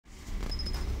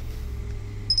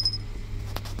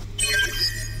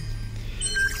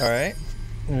Alright,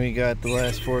 we got the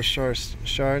last 4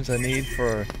 shards I need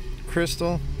for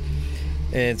crystal.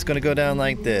 And it's going to go down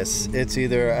like this. It's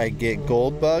either I get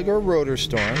gold bug or rotor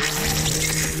storm.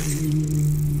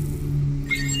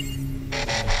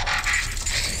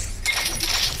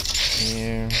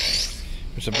 Here,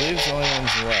 which I believe is the only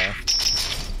ones left.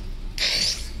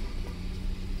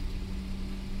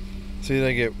 So either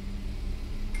I get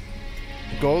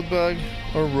gold bug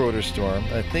or rotor storm.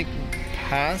 I think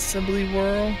possibly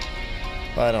whirl,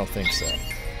 but I don't think so.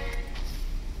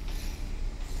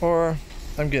 Or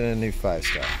I'm getting a new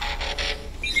 5-star.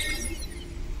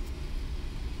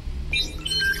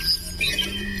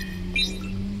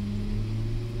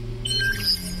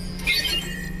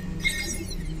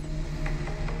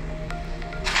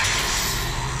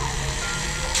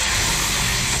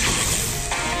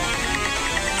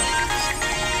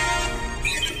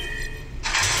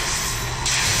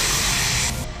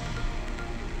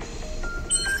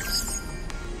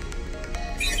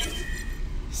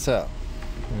 So,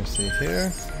 let me see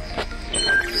here.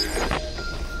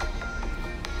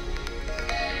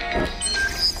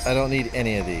 I don't need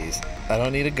any of these. I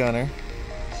don't need a gunner.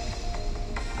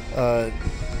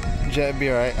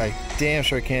 Jetfire, I damn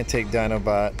sure can't take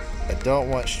Dinobot. I don't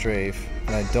want Strafe,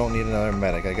 and I don't need another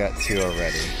medic. I got 2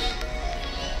 already.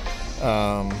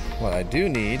 What I do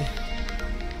need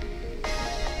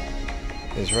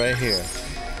is right here.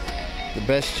 The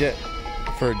best jet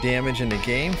for damage in the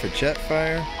game for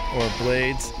Jetfire or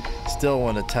Blades. Still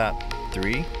one of the top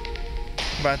 3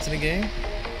 bots in the game.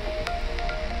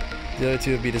 The other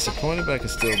 2 would be disappointed, but I can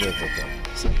still live with them.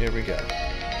 So here we go.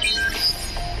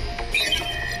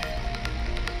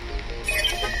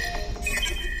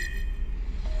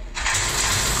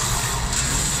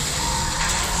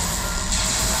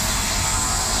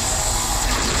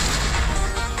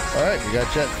 Alright, we got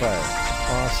Jetfire.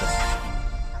 Awesome.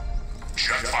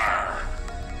 Jetfire.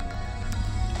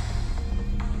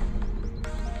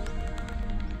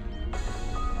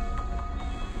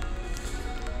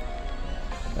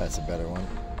 That's a better one.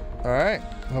 Alright,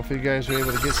 hopefully you guys were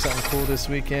able to get something cool this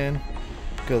weekend.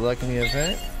 Good luck in the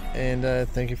event, and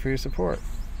thank you for your support.